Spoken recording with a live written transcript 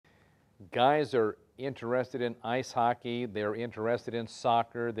Guys are interested in ice hockey, they're interested in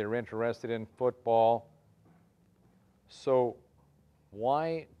soccer, they're interested in football. So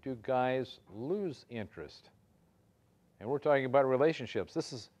why do guys lose interest? And we're talking about relationships.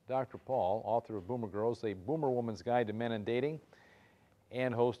 This is Dr. Paul, author of Boomer Girls, a Boomer Woman's Guide to Men and Dating,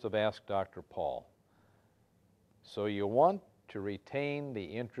 and host of Ask Dr. Paul. So you want to retain the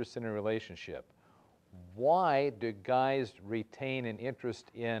interest in a relationship. Why do guys retain an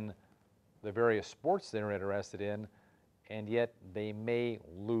interest in the various sports they're interested in, and yet they may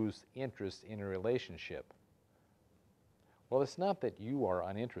lose interest in a relationship? Well, it's not that you are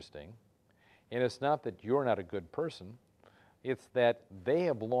uninteresting, and it's not that you're not a good person. It's that they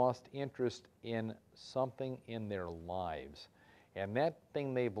have lost interest in something in their lives. And that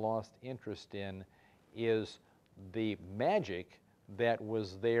thing they've lost interest in is the magic that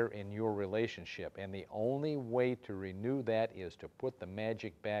was there in your relationship. And the only way to renew that is to put the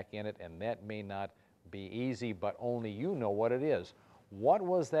magic back in it, and that may not be easy, but only you know what it is. What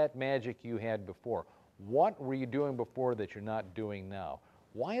was that magic you had before? What were you doing before that you're not doing now?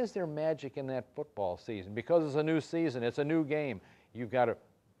 Why is there magic in that football season? Because it's a new season, it's a new game. You've got to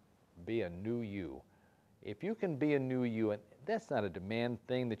be a new you. If you can be a new you, and that's not a demand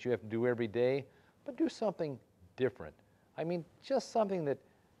thing that you have to do every day, but do something different. I mean, just something that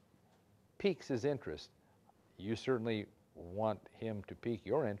piques his interest. You certainly want him to pique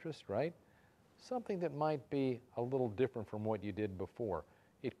your interest, right? Something that might be a little different from what you did before.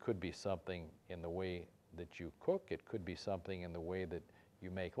 It could be something in the way that you cook. It could be something in the way that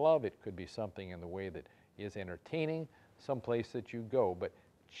you make love. It could be something in the way that is entertaining, someplace that you go. But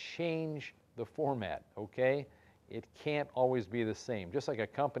change the format, okay? It can't always be the same, just like a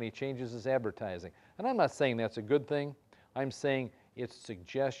company changes its advertising. And I'm not saying that's a good thing. I'm saying it's a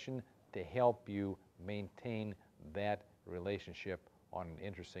suggestion to help you maintain that relationship on an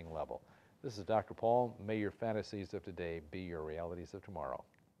interesting level. This is Dr. Paul. May your fantasies of today be your realities of tomorrow.